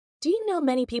Do you know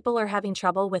many people are having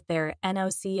trouble with their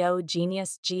NOCO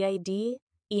Genius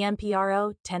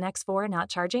GENPRO10X4 not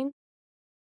charging?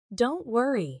 Don't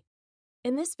worry.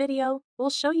 In this video, we'll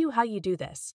show you how you do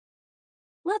this.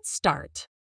 Let's start.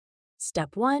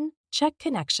 Step 1. Check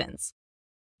connections.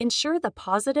 Ensure the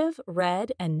positive,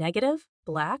 red, and negative,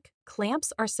 black,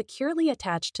 clamps are securely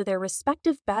attached to their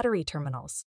respective battery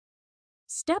terminals.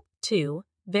 Step 2.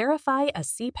 Verify a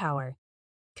C-power.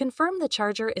 Confirm the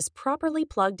charger is properly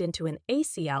plugged into an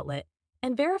AC outlet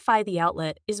and verify the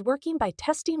outlet is working by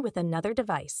testing with another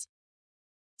device.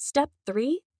 Step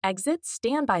 3. Exit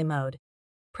standby mode.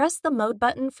 Press the mode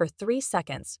button for 3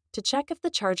 seconds to check if the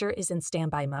charger is in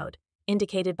standby mode,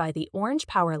 indicated by the orange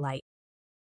power light.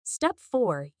 Step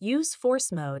 4. Use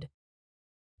force mode.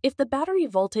 If the battery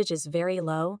voltage is very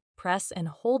low, press and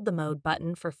hold the mode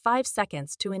button for 5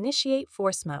 seconds to initiate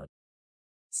force mode.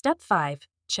 Step 5.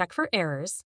 Check for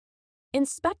errors.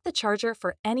 Inspect the charger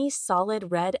for any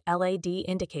solid red LED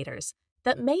indicators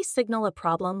that may signal a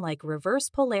problem like reverse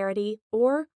polarity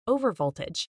or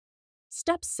overvoltage.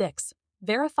 Step 6.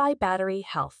 Verify battery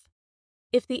health.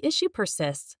 If the issue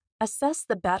persists, assess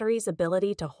the battery's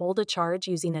ability to hold a charge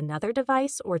using another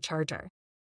device or charger.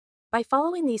 By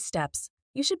following these steps,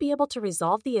 you should be able to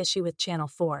resolve the issue with channel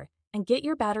 4 and get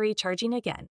your battery charging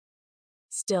again.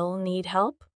 Still need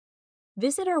help?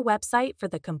 Visit our website for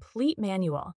the complete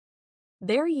manual.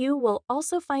 There you will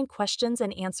also find questions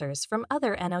and answers from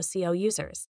other NOCO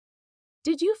users.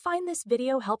 Did you find this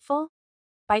video helpful?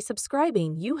 By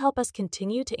subscribing, you help us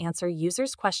continue to answer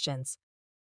users' questions.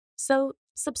 So,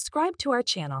 subscribe to our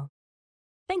channel.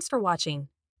 Thanks for watching,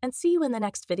 and see you in the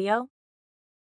next video.